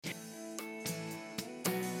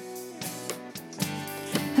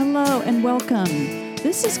Hello and welcome.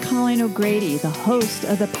 This is Colleen O'Grady, the host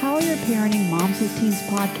of the Power Your Parenting Moms with Teens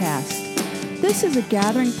podcast. This is a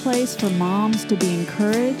gathering place for moms to be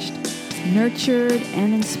encouraged, nurtured,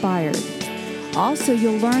 and inspired. Also,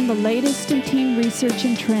 you'll learn the latest in teen research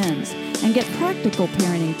and trends and get practical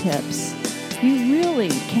parenting tips. You really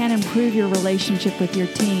can improve your relationship with your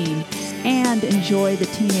teen and enjoy the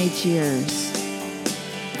teenage years.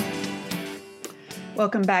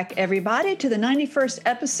 Welcome back, everybody, to the 91st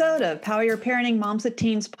episode of Power Your Parenting Moms with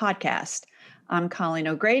Teens podcast. I'm Colleen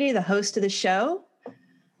O'Grady, the host of the show.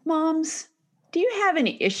 Moms, do you have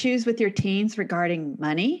any issues with your teens regarding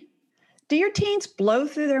money? Do your teens blow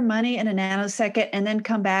through their money in a nanosecond and then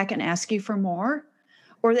come back and ask you for more?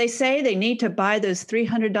 Or they say they need to buy those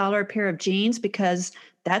 $300 pair of jeans because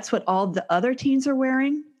that's what all the other teens are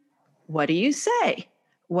wearing? What do you say?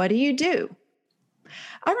 What do you do?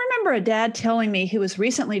 I remember a dad telling me he was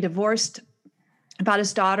recently divorced about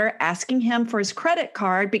his daughter asking him for his credit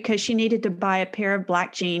card because she needed to buy a pair of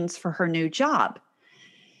black jeans for her new job.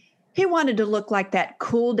 He wanted to look like that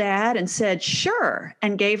cool dad and said, sure,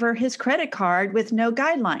 and gave her his credit card with no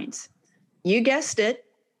guidelines. You guessed it.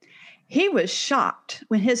 He was shocked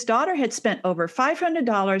when his daughter had spent over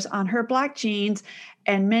 $500 on her black jeans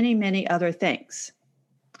and many, many other things.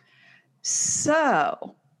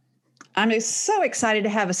 So I'm so excited to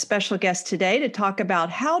have a special guest today to talk about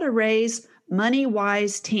how to raise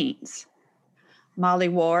money-wise teens. Molly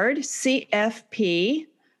Ward, CFP,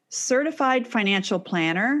 Certified Financial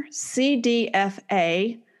Planner,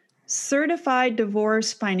 CDFA, Certified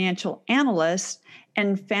Divorce Financial Analyst,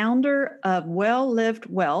 and founder of Well Lived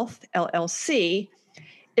Wealth, LLC,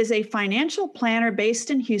 is a financial planner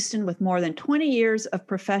based in Houston with more than 20 years of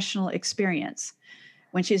professional experience.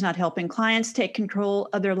 When she's not helping clients take control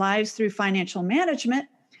of their lives through financial management,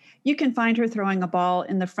 you can find her throwing a ball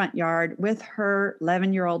in the front yard with her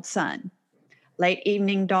 11-year-old son, late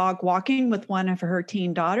evening dog walking with one of her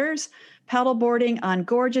teen daughters, paddleboarding on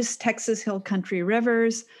gorgeous Texas Hill Country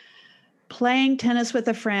rivers, playing tennis with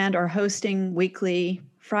a friend, or hosting weekly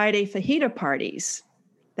Friday fajita parties.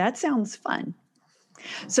 That sounds fun.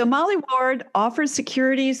 So Molly Ward offers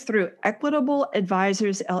securities through Equitable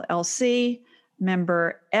Advisors, LLC,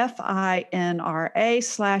 member FINRA/SIPC.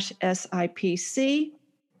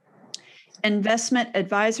 Investment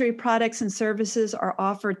advisory products and services are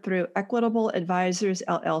offered through Equitable Advisors,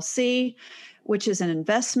 LLC, which is an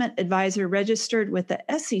investment advisor registered with the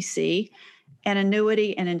SEC, and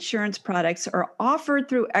annuity and insurance products are offered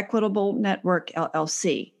through Equitable Network,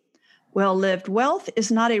 LLC. Well Lived Wealth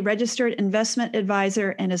is not a registered investment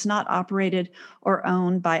advisor and is not operated or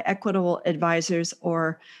owned by Equitable Advisors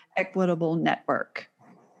or Equitable Network.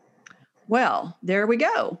 Well, there we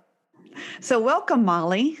go. So welcome,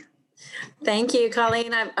 Molly. Thank you,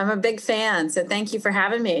 Colleen. I'm a big fan, so thank you for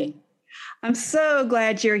having me. I'm so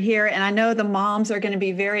glad you're here, and I know the moms are going to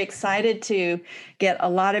be very excited to get a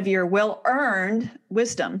lot of your well-earned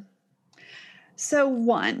wisdom. So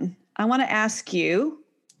one, I want to ask you,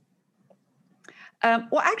 I'm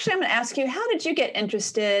going to ask you, how did you get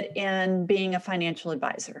interested in being a financial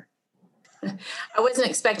advisor? I wasn't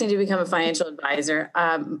expecting to become a financial advisor.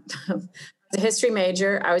 I was a history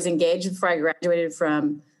major. I was engaged before I graduated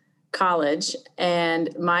from college,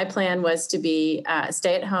 and my plan was to be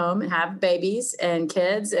stay at home and have babies and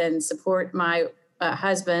kids and support my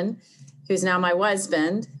husband, who's now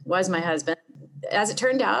was my husband. As it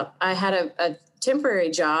turned out, I had a temporary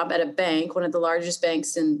job at a bank, one of the largest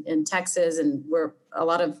banks in Texas, and where a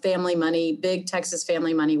lot of family money, big Texas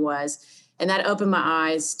family money was. And that opened my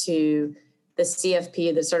eyes to the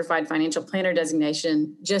CFP, the Certified Financial Planner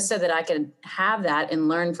designation, just so that I could have that and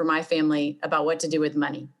learn for my family about what to do with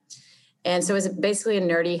money. And so it was basically a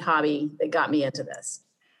nerdy hobby that got me into this.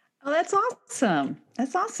 Oh, that's awesome.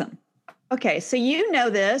 That's awesome. Okay, so you know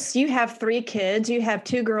this. You have 3 kids. You have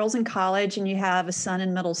 2 girls in college, and you have a son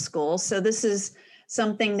in middle school. So this is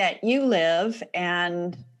something that you live.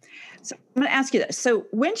 And so I'm going to ask you this. So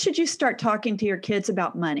when should you start talking to your kids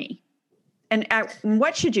about money? And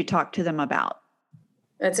what should you talk to them about?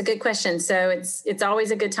 That's a good question. So it's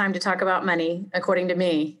always a good time to talk about money, according to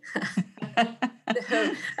me.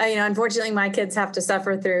 Unfortunately, my kids have to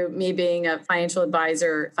suffer through me being a financial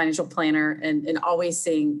advisor, financial planner, and always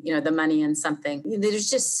seeing, the money in something. There's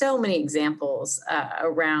just so many examples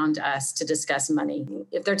around us to discuss money.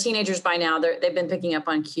 If they're teenagers by now, they've been picking up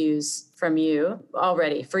on cues from you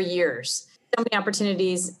already for years. So many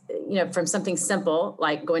opportunities, from something simple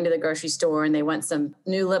like going to the grocery store and they want some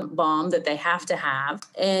new lip balm that they have to have.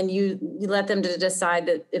 And you let them to decide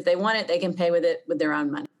that if they want it, they can pay with it with their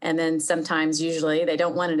own money. And then sometimes, usually, they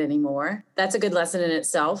don't want it anymore. That's a good lesson in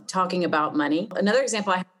itself, talking about money. Another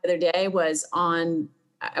example I had the other day was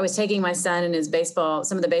I was taking my son and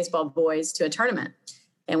some of the baseball boys to a tournament.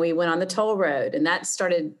 And we went on the toll road, and that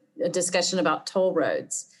started a discussion about toll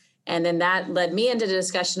roads. And then that led me into the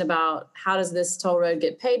discussion about how does this toll road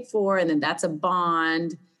get paid for? And then that's a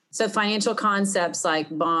bond. So financial concepts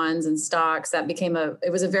like bonds and stocks,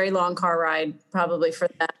 it was a very long car ride probably for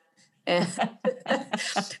that.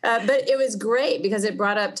 But it was great because it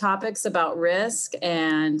brought up topics about risk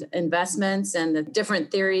and investments and the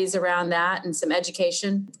different theories around that and some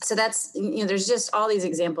education. So that's, there's just all these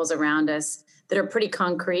examples around us that are pretty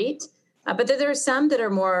concrete. But there are some that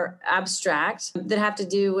are more abstract that have to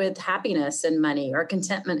do with happiness and money or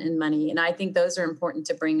contentment in money. And I think those are important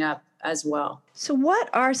to bring up as well. So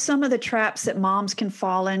what are some of the traps that moms can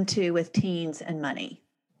fall into with teens and money?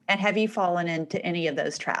 And have you fallen into any of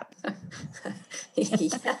those traps?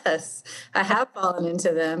 Yes, I have fallen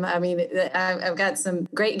into them. I mean, I've got some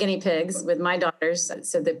great guinea pigs with my daughters.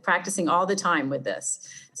 So they're practicing all the time with this.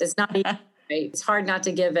 So it's not easy. It's hard not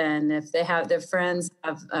to give in. If their friends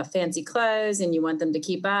have fancy clothes and you want them to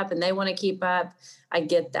keep up and they want to keep up, I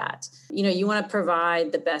get that. You want to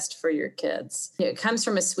provide the best for your kids. It comes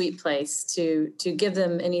from a sweet place to give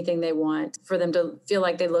them anything they want, for them to feel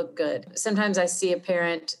like they look good. Sometimes I see a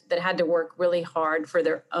parent that had to work really hard for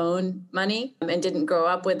their own money and didn't grow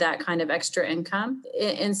up with that kind of extra income.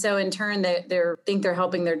 And so in turn, they think they're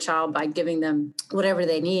helping their child by giving them whatever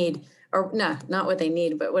they need. Or no, not what they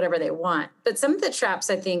need, but whatever they want. But some of the traps,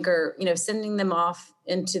 I think, are, sending them off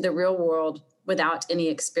into the real world without any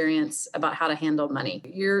experience about how to handle money.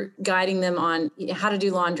 You're guiding them on how to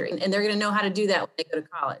do laundry, and they're going to know how to do that when they go to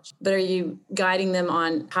college. But are you guiding them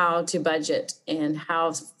on how to budget and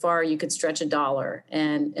how far you could stretch a dollar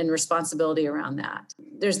and responsibility around that?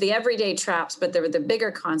 There's the everyday traps, but there are the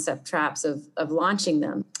bigger concept traps of launching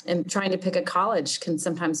them, and trying to pick a college can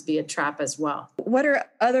sometimes be a trap as well. What are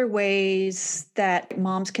other ways that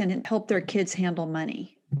moms can help their kids handle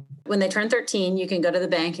money? When they turn 13, you can go to the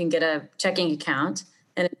bank and get a checking account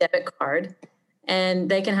and a debit card, and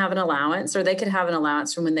they can have an allowance, or they could have an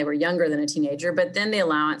allowance from when they were younger than a teenager, but then the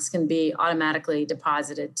allowance can be automatically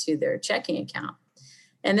deposited to their checking account.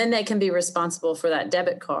 And then they can be responsible for that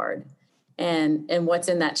debit card and what's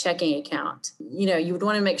in that checking account. You would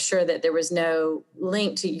want to make sure that there was no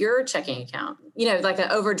link to your checking account, like an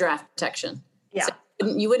overdraft protection. Yeah. So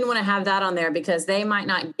you wouldn't want to have that on there because they might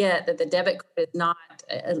not get that the debit card is not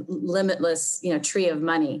a limitless, tree of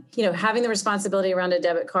money. Having the responsibility around a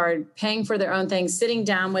debit card, paying for their own things, sitting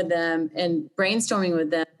down with them and brainstorming with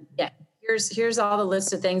them. Yeah, here's all the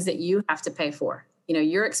list of things that you have to pay for.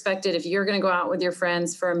 You're expected, if you're going to go out with your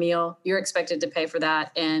friends for a meal, you're expected to pay for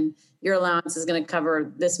that. And your allowance is going to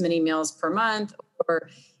cover this many meals per month. Or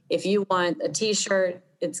if you want a t-shirt,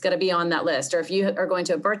 it's going to be on that list. Or if you are going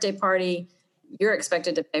to a birthday party, you're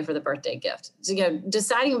expected to pay for the birthday gift. So,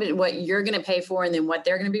 deciding what you're going to pay for and then what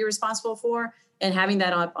they're going to be responsible for, and having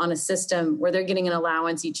that on a system where they're getting an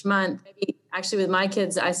allowance each month. Maybe actually with my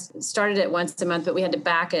kids, I started it once a month, but we had to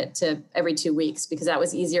back it to every 2 weeks because that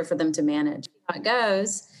was easier for them to manage. How it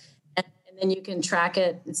goes. And then you can track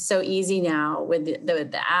it. It's so easy now with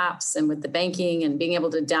the apps and with the banking and being able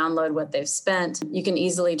to download what they've spent. You can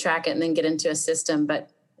easily track it and then get into a system, but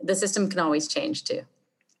the system can always change too.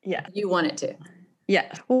 Yeah. You want it to.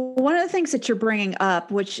 Yeah. Well, one of the things that you're bringing up,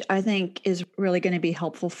 which I think is really going to be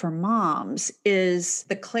helpful for moms, is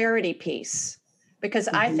the clarity piece. Because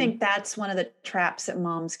I think that's one of the traps that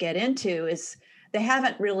moms get into is they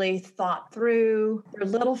haven't really thought through. They're a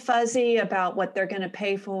little fuzzy about what they're going to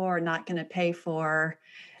pay for or not going to pay for.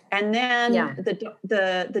 And then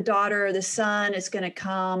the daughter or the son is going to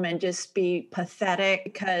come and just be pathetic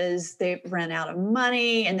because they've run out of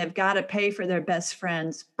money and they've got to pay for their best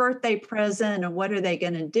friend's birthday present. And what are they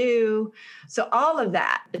going to do? So all of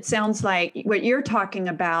that, it sounds like what you're talking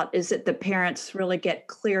about is that the parents really get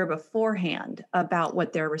clear beforehand about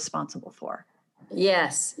what they're responsible for.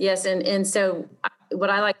 Yes. And so what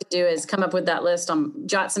I like to do is come up with that list,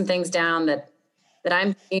 jot some things down that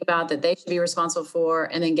I'm thinking about that they should be responsible for,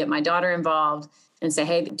 and then get my daughter involved and say,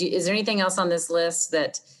 hey, is there anything else on this list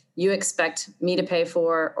that you expect me to pay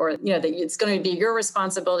for? Or, that it's going to be your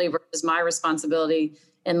responsibility versus my responsibility.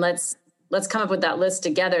 And let's come up with that list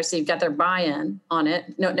together. So you've got their buy-in on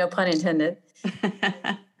it. No pun intended.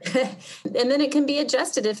 And then it can be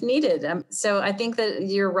adjusted if needed. So I think that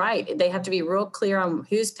you're right. They have to be real clear on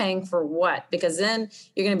who's paying for what, because then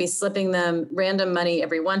you're going to be slipping them random money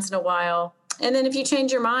every once in a while. And then if you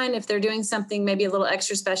change your mind, if they're doing something maybe a little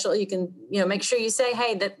extra special, you can, make sure you say,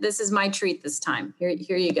 hey, this is my treat this time. Here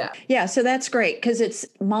you go. Yeah, so that's great because it's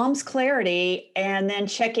mom's clarity and then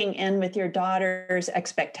checking in with your daughter's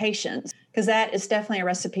expectations, because that is definitely a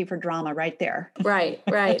recipe for drama right there. Right.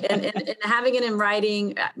 And having it in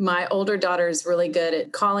writing, my older daughter is really good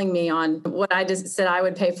at calling me on what I just said I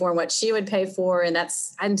would pay for and what she would pay for. And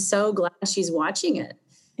I'm so glad she's watching it.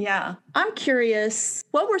 Yeah. I'm curious,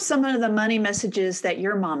 what were some of the money messages that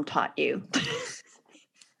your mom taught you?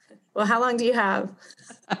 Well, how long do you have?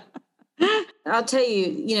 I'll tell you,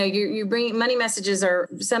 you're bringing money messages are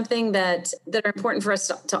something that are important for us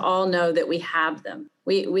to all know that we have them.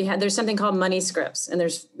 There's something called money scripts, and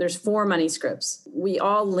there's 4 money scripts. We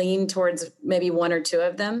all lean towards maybe 1 or 2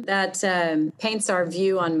 of them that paints our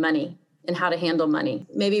view on money and how to handle money.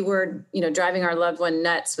 Maybe we're, driving our loved one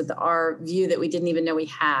nuts with our view that we didn't even know we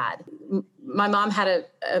had. My mom had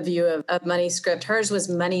a view of money script. Hers was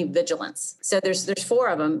money vigilance. So there's 4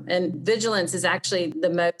 of them. And vigilance is actually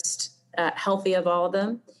the most healthy of all of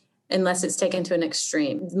them, unless it's taken to an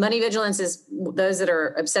extreme. Money vigilance is those that are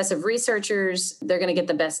obsessive researchers. They're going to get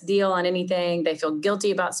the best deal on anything. They feel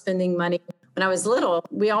guilty about spending money. When I was little,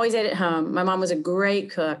 we always ate at home. My mom was a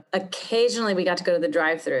great cook. Occasionally, we got to go to the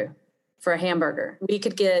drive-thru for a hamburger.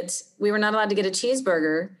 We were not allowed to get a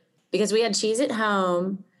cheeseburger because we had cheese at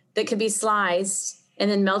home that could be sliced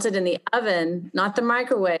and then melted in the oven, not the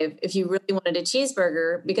microwave, if you really wanted a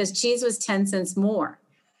cheeseburger, because cheese was 10 cents more.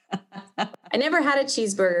 I never had a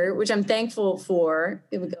cheeseburger, which I'm thankful for.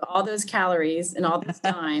 It would go all those calories and all those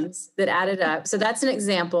times that added up. So that's an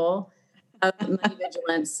example of money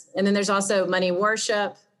vigilance. And then there's also money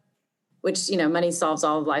worship, which, money solves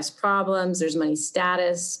all of life's problems. There's money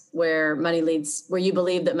status, where you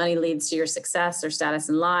believe that money leads to your success or status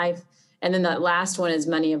in life. And then that last one is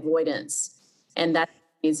money avoidance. And that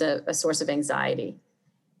is a source of anxiety.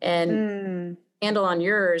 And handle on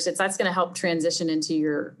yours, that's going to help transition into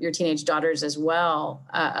your teenage daughters as well,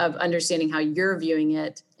 of understanding how you're viewing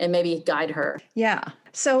it and maybe guide her. Yeah.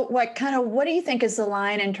 So what do you think is the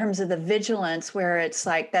line in terms of the vigilance, where it's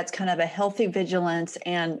like that's kind of a healthy vigilance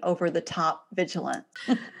and over the top vigilance?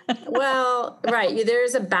 Well, right.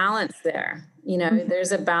 There's a balance there.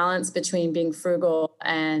 There's a balance between being frugal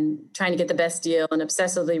and trying to get the best deal and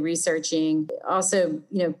obsessively researching. Also,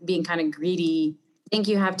 being kind of greedy. I think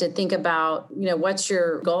you have to think about, what's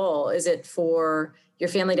your goal? Is it for your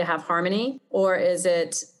family to have harmony, or is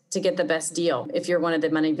it to get the best deal if you're one of the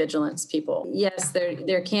money vigilance people? Yes,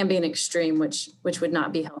 there can be an extreme, which would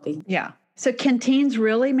not be healthy. Yeah. So can teens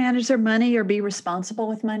really manage their money or be responsible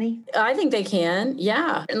with money? I think they can.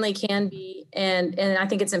 Yeah, certainly can be. And I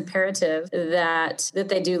think it's imperative that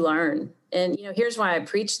they do learn. And, here's why I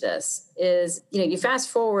preach this is, you fast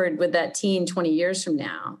forward with that teen 20 years from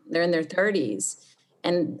now, they're in their 30s.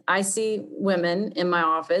 And I see women in my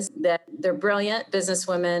office that they're brilliant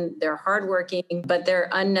businesswomen, they're hardworking, but they're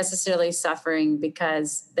unnecessarily suffering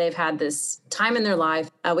because they've had this time in their life,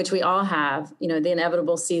 which we all have, the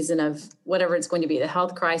inevitable season of whatever it's going to be, the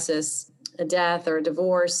health crisis, a death or a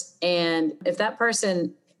divorce. And if that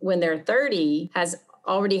person, when they're 30,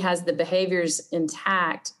 already has the behaviors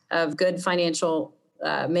intact of good financial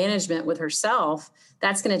management with herself,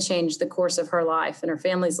 that's going to change the course of her life and her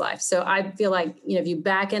family's life. So I feel like, if you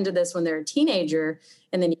back into this when they're a teenager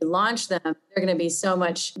and then you launch them, they're going to be so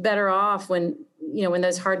much better off when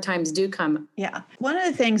those hard times do come. Yeah. One of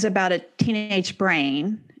the things about a teenage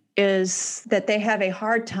brain is that they have a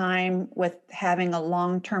hard time with having a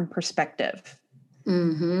long-term perspective.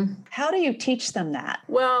 Mm-hmm. How do you teach them that?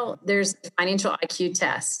 Well, there's a financial IQ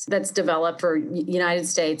test that's developed for United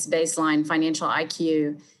States baseline financial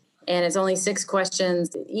IQ. And it's only 6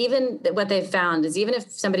 questions. Even what they've found is even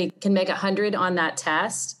if somebody can make 100 on that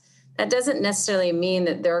test, that doesn't necessarily mean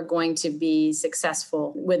that they're going to be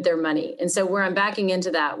successful with their money. And so where I'm backing into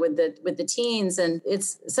that with the teens, and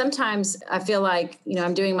it's sometimes I feel like,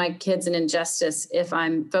 I'm doing my kids an injustice if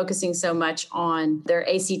I'm focusing so much on their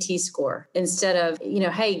ACT score instead of,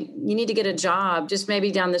 hey, you need to get a job just maybe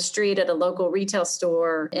down the street at a local retail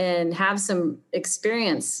store and have some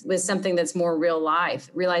experience with something that's more real life,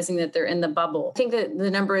 realizing that they're in the bubble. I think that the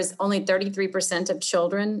number is only 33% of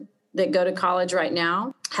children that go to college right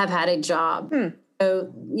now have had a job. So,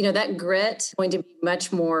 that grit is going to be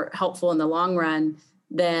much more helpful in the long run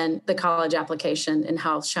than the college application and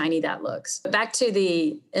how shiny that looks. Back to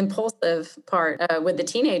the impulsive part with the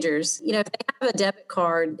teenagers, if they have a debit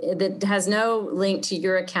card that has no link to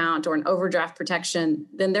your account or an overdraft protection,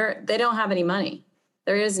 then they don't have any money.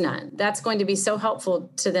 There is none. That's going to be so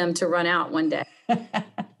helpful to them to run out one day.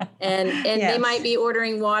 And yes. They might be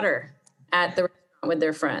ordering water at the restaurant with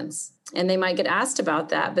their friends, and they might get asked about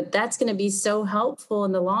that, but that's going to be so helpful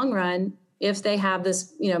in the long run if they have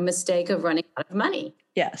this, mistake of running out of money.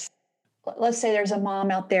 Yes. Let's say there's a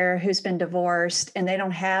mom out there who's been divorced and they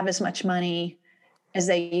don't have as much money as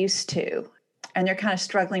they used to, and they're kind of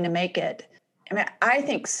struggling to make it. I mean, I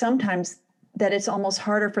think sometimes that it's almost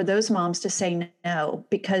harder for those moms to say no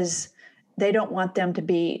because they don't want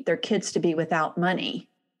their kids to be without money.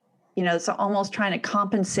 It's almost trying to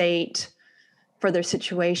compensate for their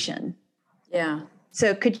situation. Yeah.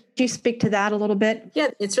 So could you speak to that a little bit? Yeah,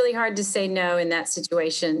 it's really hard to say no in that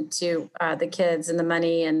situation to the kids and the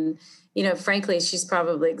money. And, frankly, she's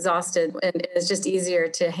probably exhausted. And it's just easier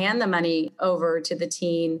to hand the money over to the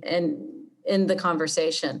teen and in the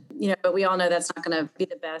conversation. But we all know that's not going to be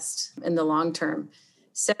the best in the long term.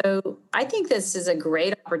 So I think this is a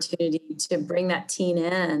great opportunity to bring that teen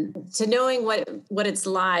in to knowing what it's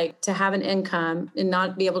like to have an income and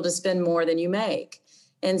not be able to spend more than you make.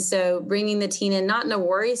 And so bringing the teen in, not in a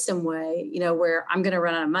worrisome way, where I'm going to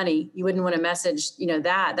run out of money. You wouldn't want to message,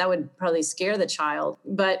 that would probably scare the child.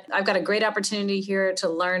 But I've got a great opportunity here to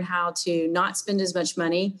learn how to not spend as much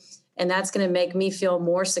money. And that's going to make me feel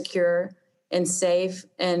more secure and safe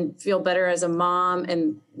and feel better as a mom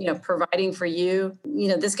and, providing for you.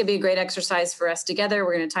 This could be a great exercise for us together.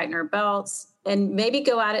 We're going to tighten our belts and maybe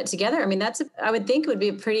go at it together. I mean, I would think it would be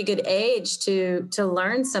a pretty good age to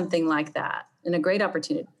learn something like that. And a great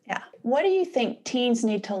opportunity. Yeah. What do you think teens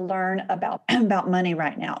need to learn about money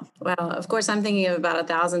right now? Well, of course, I'm thinking of about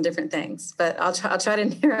 1,000 different things, but I'll try to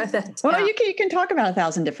narrow that down. Well, you can talk about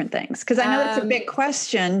 1,000 different things because I know it's a big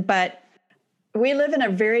question, but we live in a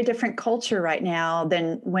very different culture right now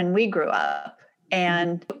than when we grew up.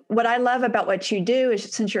 And what I love about what you do is,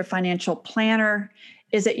 since you're a financial planner,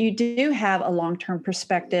 is that you do have a long-term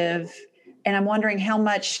perspective. And I'm wondering how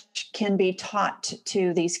much can be taught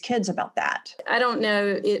to these kids about that. I don't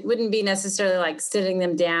know. It wouldn't be necessarily like sitting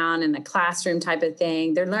them down in a classroom type of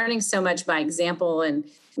thing. They're learning so much by example. And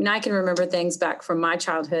I can remember things back from my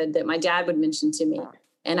childhood that my dad would mention to me,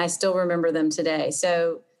 and I still remember them today.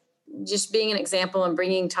 So just being an example and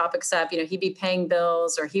bringing topics up, he'd be paying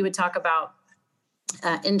bills, or he would talk about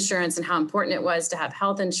insurance and how important it was to have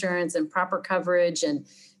health insurance and proper coverage and,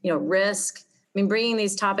 risk. Bringing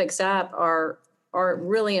these topics up are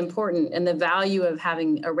really important, and the value of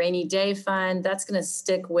having a rainy day fund, that's going to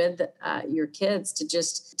stick with your kids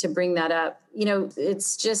to bring that up.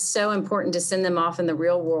 It's just so important to send them off in the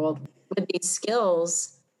real world with these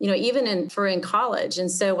skills, even in college. And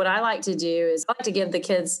so what I like to do is I like to give the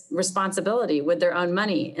kids responsibility with their own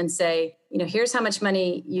money and say, here's how much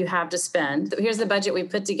money you have to spend. Here's the budget we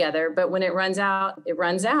put together. But when it runs out, it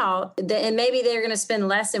runs out. And maybe they're going to spend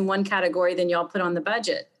less in one category than y'all put on the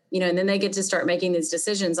budget, and then they get to start making these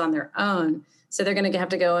decisions on their own. So they're going to have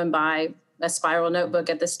to go and buy a spiral notebook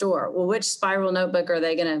at the store. Well, which spiral notebook are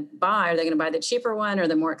they going to buy? Are they going to buy the cheaper one or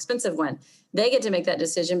the more expensive one? They get to make that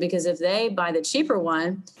decision, because if they buy the cheaper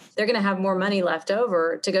one, they're going to have more money left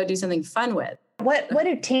over to go do something fun with. What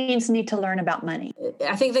do teens need to learn about money?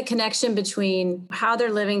 I think the connection between how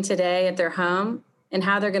they're living today at their home and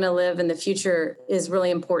how they're going to live in the future is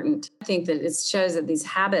really important. I think that it shows that these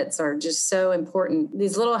habits are just so important.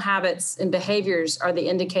 These little habits and behaviors are the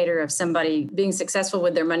indicator of somebody being successful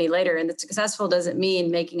with their money later. And successful doesn't mean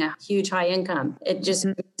making a huge high income. It just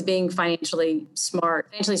means being financially smart.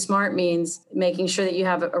 Financially smart means making sure that you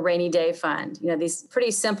have a rainy day fund. These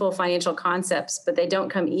pretty simple financial concepts, but they don't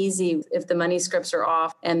come easy if the money scripts are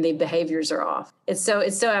off and the behaviors are off. It's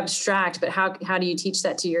so abstract, but how do you teach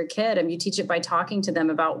that to your kid? You teach it by talking to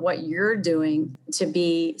them about what you're doing to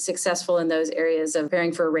be successful in those areas of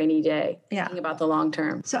preparing for a rainy day, thinking about the long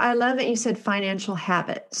term. So I love that you said financial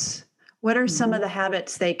habits. What are some of the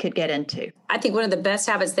habits they could get into? I think one of the best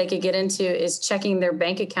habits they could get into is checking their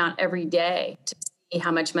bank account every day to see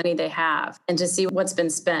how much money they have and to see what's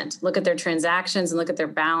been spent. Look at their transactions and look at their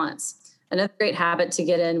balance. Another great habit to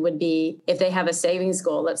get in would be if they have a savings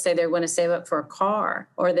goal. Let's say they're going to save up for a car,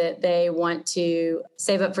 or that they want to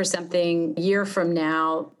save up for something a year from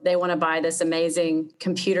now. They want to buy this amazing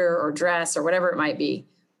computer or dress or whatever it might be.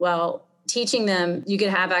 Well, teaching them, you could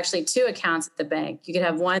have actually two accounts at the bank. You could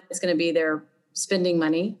have one that's going to be their spending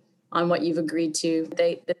money, on what you've agreed to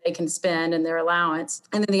that they can spend and their allowance.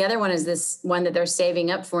 And then the other one is this one that they're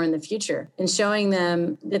saving up for in the future and showing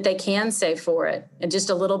them that they can save for it and just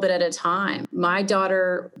a little bit at a time. My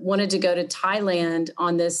daughter wanted to go to Thailand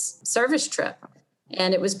on this service trip,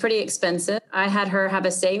 and it was pretty expensive. I had her have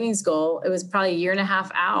a savings goal. It was probably a year and a half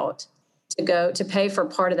out to go to pay for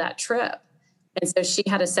part of that trip. And so she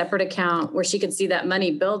had a separate account where she could see that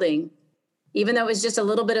money building. Even though it was just a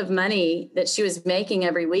little bit of money that she was making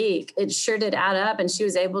every week, it sure did add up, and she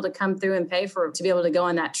was able to come through and pay for it to be able to go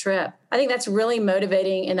on that trip. I think that's really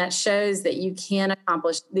motivating, and that shows that you can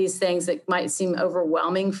accomplish these things that might seem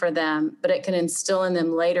overwhelming for them, but it can instill in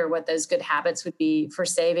them later what those good habits would be for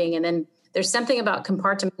saving. And then there's something about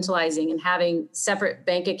compartmentalizing and having separate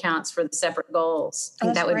bank accounts for the separate goals. I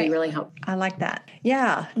think that would be really helpful. I like that.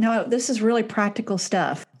 Yeah, no, this is really practical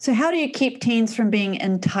stuff. So how do you keep teens from being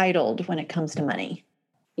entitled when it comes to money?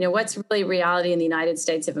 You know, what's really reality in the United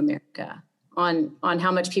States of America on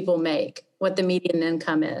how much people make, what the median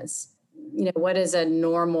income is? You know, what is a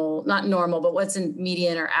normal, not normal, but what's a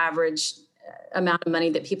median or average amount of money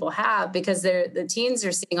that people have? Because the teens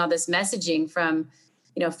are seeing all this messaging from,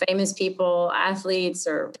 you know, famous people, athletes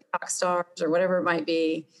or rock stars or whatever it might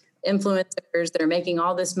be, influencers that are making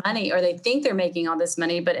all this money, or they think they're making all this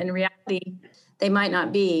money, but in reality, they might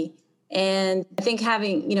not be. And I think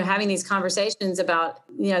having these conversations about,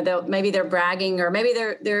 you know, maybe they're bragging, or maybe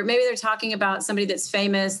they're talking about somebody that's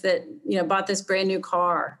famous that, you know, bought this brand new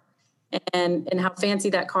car and how fancy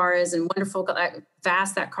that car is and wonderful,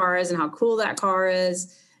 fast that car is and how cool that car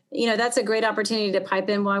is. You know, that's a great opportunity to pipe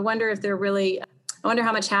in. Well, I wonder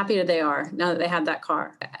how much happier they are now that they have that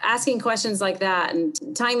car. Asking questions like that and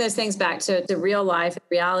tying those things back to real life,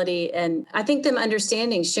 reality. And I think them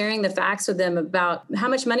understanding, sharing the facts with them about how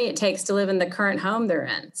much money it takes to live in the current home they're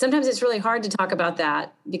in. Sometimes it's really hard to talk about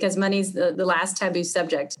that because money's the last taboo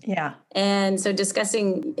subject. Yeah. And so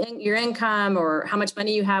discussing your income or how much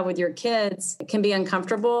money you have with your kids can be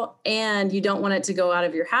uncomfortable, and you don't want it to go out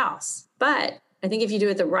of your house. But I think if you do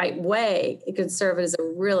it the right way, it could serve as a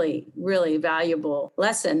really, really valuable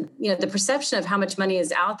lesson. You know, the perception of how much money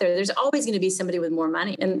is out there, there's always going to be somebody with more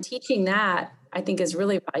money. And teaching that, I think, is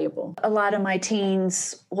really valuable. A lot of my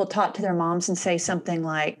teens will talk to their moms and say something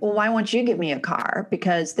like, well, why won't you give me a car?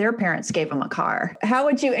 Because their parents gave them a car. How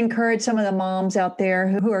would you encourage some of the moms out there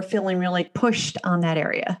who are feeling really pushed on that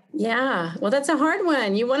area? Yeah, well, that's a hard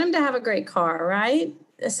one. You want them to have a great car, right?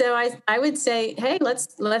 So I would say, hey, let's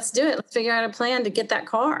do it. Let's figure out a plan to get that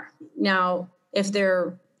car. Now, if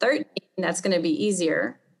they're 13, that's going to be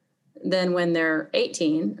easier than when they're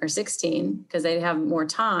 18 or 16 because they have more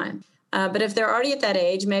time. But if they're already at that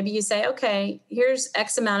age, maybe you say, okay, here's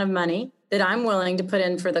X amount of money that I'm willing to put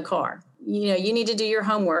in for the car. You know, you need to do your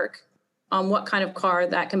homework on what kind of car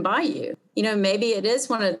that can buy you. You know, maybe it is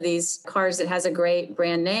one of these cars that has a great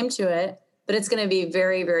brand name to it, but it's going to be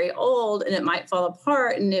very, very old and it might fall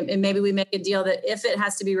apart. And maybe we make a deal that if it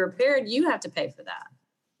has to be repaired, you have to pay for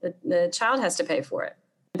that. The child has to pay for it.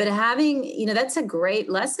 But having, you know, that's a great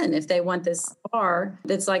lesson. If they want this car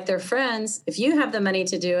that's like their friends, if you have the money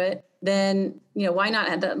to do it, then, you know, why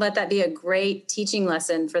not let that be a great teaching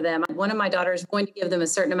lesson for them? One of my daughters going to give them a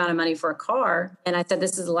certain amount of money for a car. And I said,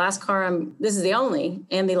 this is the last car this is the only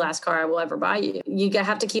and the last car I will ever buy you. You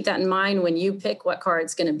have to keep that in mind when you pick what car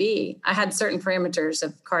it's going to be. I had certain parameters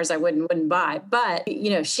of cars I wouldn't buy, but, you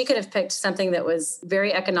know, she could have picked something that was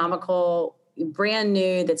very economical, brand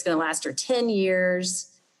new, that's going to last her 10 years.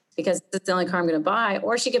 Because it's the only car I'm going to buy,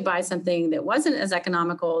 or she could buy something that wasn't as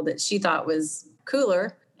economical that she thought was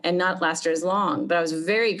cooler and not last her as long. But I was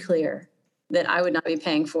very clear that I would not be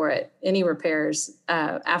paying for it, any repairs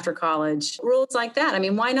after college. Rules like that. I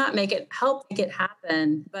mean, why not help make it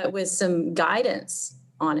happen, but with some guidance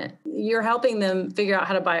on it? You're helping them figure out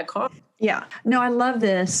how to buy a car. Yeah. No, I love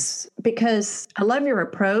this because I love your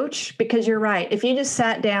approach, because you're right. If you just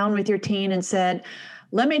sat down with your teen and said,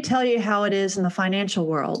 let me tell you how it is in the financial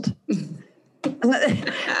world,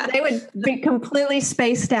 they would be completely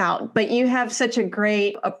spaced out. But you have such a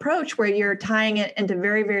great approach where you're tying it into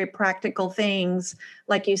very, very practical things.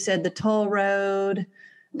 Like you said, the toll road,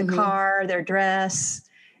 the car, their dress,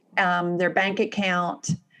 their bank account,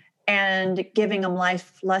 and giving them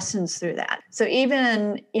life lessons through that. So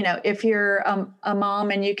even, you know, if you're a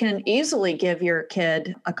mom and you can easily give your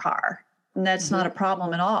kid a car, and that's not a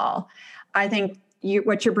problem at all. I think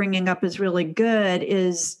what you're bringing up is really good,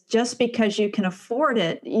 is just because you can afford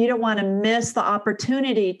it, you don't want to miss the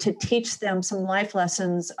opportunity to teach them some life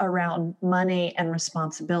lessons around money and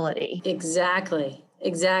responsibility. Exactly.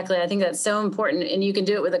 Exactly. I think that's so important. And you can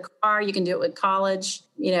do it with a car, you can do it with college,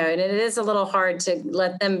 and it is a little hard to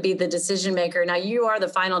let them be the decision maker. Now you are the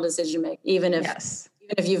final decision maker, even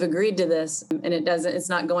if you've agreed to this and it's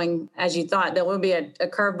not going as you thought. There will be a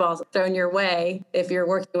curveball thrown your way if you're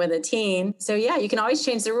working with a teen. So yeah, you can always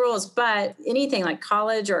change the rules, but anything like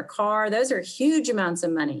college or a car, those are huge amounts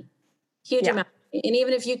of money, amount. And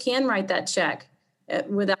even if you can write that check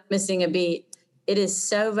without missing a beat, it is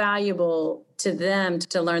so valuable to them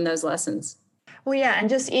to learn those lessons. Well, yeah. And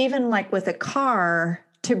just even like with a car,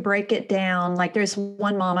 to break it down, like there's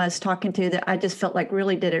one mom I was talking to that I just felt like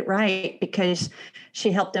really did it right, because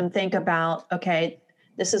she helped them think about, okay,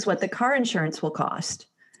 this is what the car insurance will cost.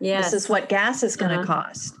 Yes. This is what gas is going to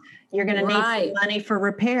cost. You're going to need money for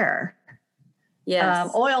repair.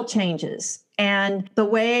 Yes. Oil changes. And the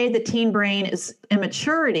way the teen brain is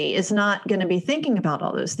immaturity is not going to be thinking about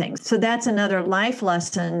all those things. So that's another life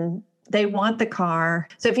lesson. They want the car.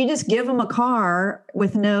 So if you just give them a car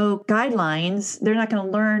with no guidelines, they're not going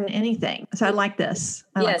to learn anything. So I like this.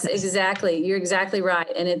 Yes, exactly. You're exactly right.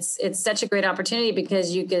 And it's such a great opportunity,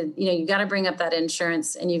 because you got to bring up that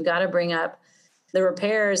insurance, and you've got to bring up the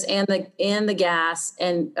repairs and the gas.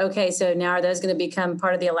 And okay, so now are those going to become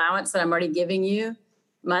part of the allowance that I'm already giving you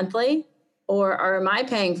monthly? Or am I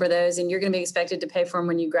paying for those and you're going to be expected to pay for them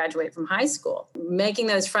when you graduate from high school? Making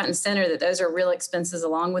those front and center, that those are real expenses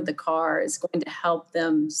along with the car, is going to help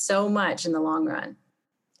them so much in the long run.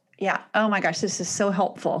 Yeah. Oh my gosh, this is so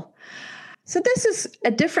helpful. So this is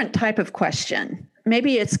a different type of question.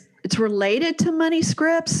 Maybe it's related to money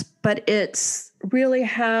scripts, but it's really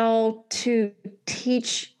how to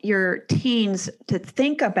teach your teens to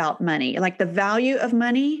think about money, like the value of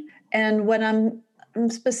money. And what I'm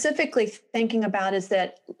specifically thinking about is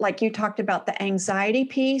that, like you talked about, the anxiety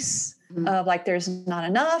piece of like there's not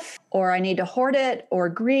enough, or I need to hoard it, or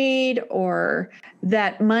greed, or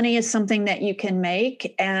that money is something that you can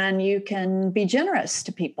make and you can be generous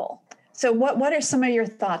to people. So what are some of your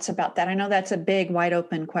thoughts about that? I know that's a big, wide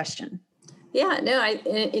open question. Yeah, no, I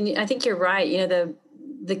think you're right.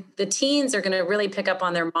 The teens are going to really pick up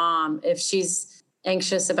on their mom if she's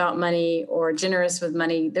anxious about money or generous with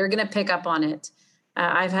money. They're going to pick up on it.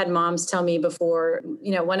 I've had moms tell me before,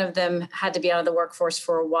 one of them had to be out of the workforce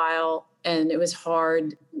for a while, and it was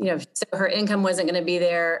hard, so her income wasn't going to be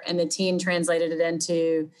there. And the teen translated it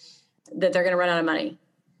into that they're going to run out of money,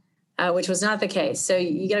 which was not the case. So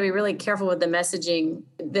you got to be really careful with the messaging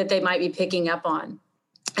that they might be picking up on.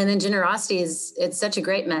 And then generosity it's such a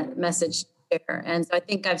great message there. And so I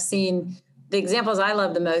think I've seen the examples I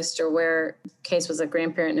love the most are where Case was a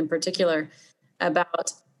grandparent in particular,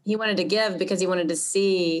 about he wanted to give because he wanted to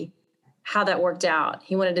see how that worked out.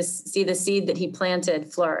 He wanted to see the seed that he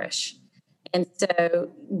planted flourish. And so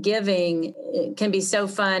giving can be so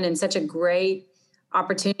fun and such a great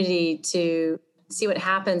opportunity to see what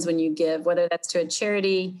happens when you give, whether that's to a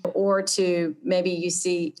charity or to maybe you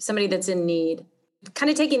see somebody that's in need, kind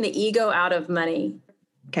of taking the ego out of money.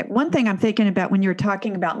 Okay. One thing I'm thinking about when you're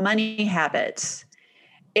talking about money habits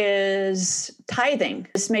is tithing.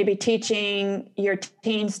 This may be teaching your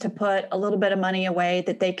teens to put a little bit of money away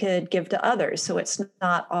that they could give to others, so it's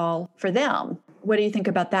not all for them. What do you think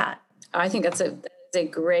about that? I think that's a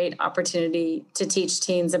great opportunity to teach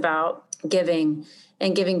teens about giving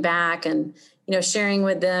and giving back, and sharing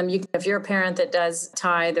with them. If you're a parent that does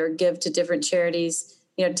tithe or give to different charities,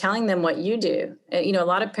 telling them what you do. A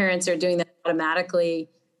lot of parents are doing that automatically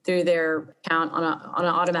through their account on an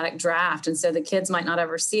automatic draft. And so the kids might not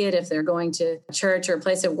ever see it if they're going to church or a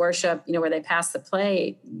place of worship, where they pass the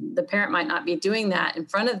plate. The parent might not be doing that in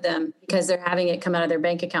front of them because they're having it come out of their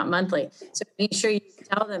bank account monthly. So make sure you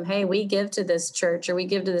tell them, hey, we give to this church or we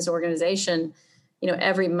give to this organization,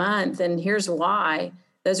 every month. And here's why.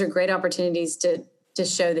 Those are great opportunities to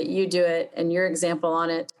show that you do it and your example on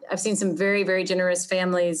it. I've seen some very, very generous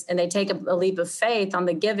families, and they take a leap of faith on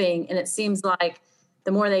the giving. And it seems like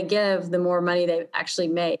the more they give, the more money they actually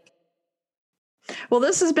make. Well,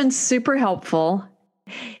 this has been super helpful.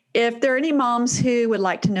 If there are any moms who would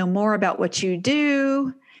like to know more about what you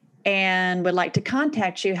do and would like to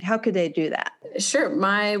contact you, how could they do that? Sure.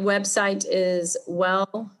 My website is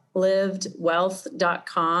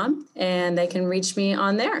welllivedwealth.com, and they can reach me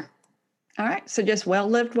on there. All right. So just Well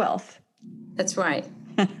Lived Wealth. That's right.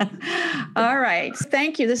 All right.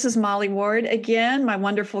 Thank you. This is Molly Ward again, my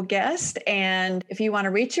wonderful guest. And if you want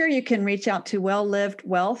to reach her, you can reach out to Well Lived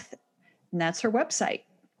Wealth, and that's her website.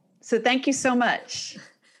 So thank you so much.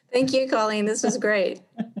 Thank you, Colleen. This was great.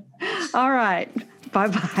 All right.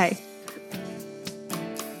 Bye-bye.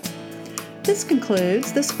 This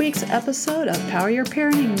concludes this week's episode of Power Your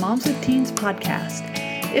Parenting Moms with Teens podcast.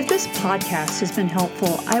 If this podcast has been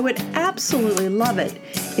helpful, I would absolutely love it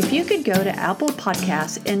if you could go to Apple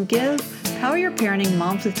Podcasts and give How You're Parenting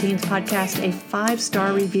Moms with Teens podcast a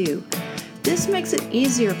 5-star review. This makes it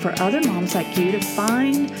easier for other moms like you to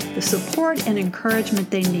find the support and encouragement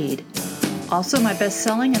they need. Also, my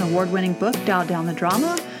best-selling and award-winning book, Dial Down the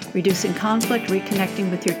Drama, Reducing Conflict, Reconnecting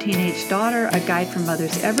with Your Teenage Daughter, A Guide for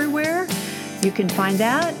Mothers Everywhere. You can find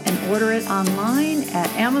that and order it online at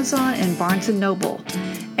Amazon and Barnes & Noble.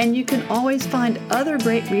 And you can always find other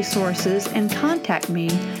great resources and contact me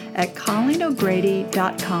at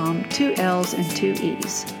ColleenO'Grady.com, 2 L's and 2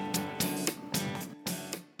 E's.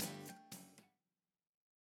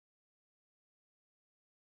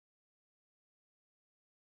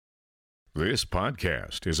 This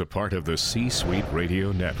podcast is a part of the C-Suite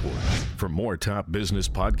Radio Network. For more top business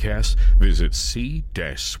podcasts, visit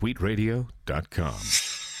c-suiteradio.com.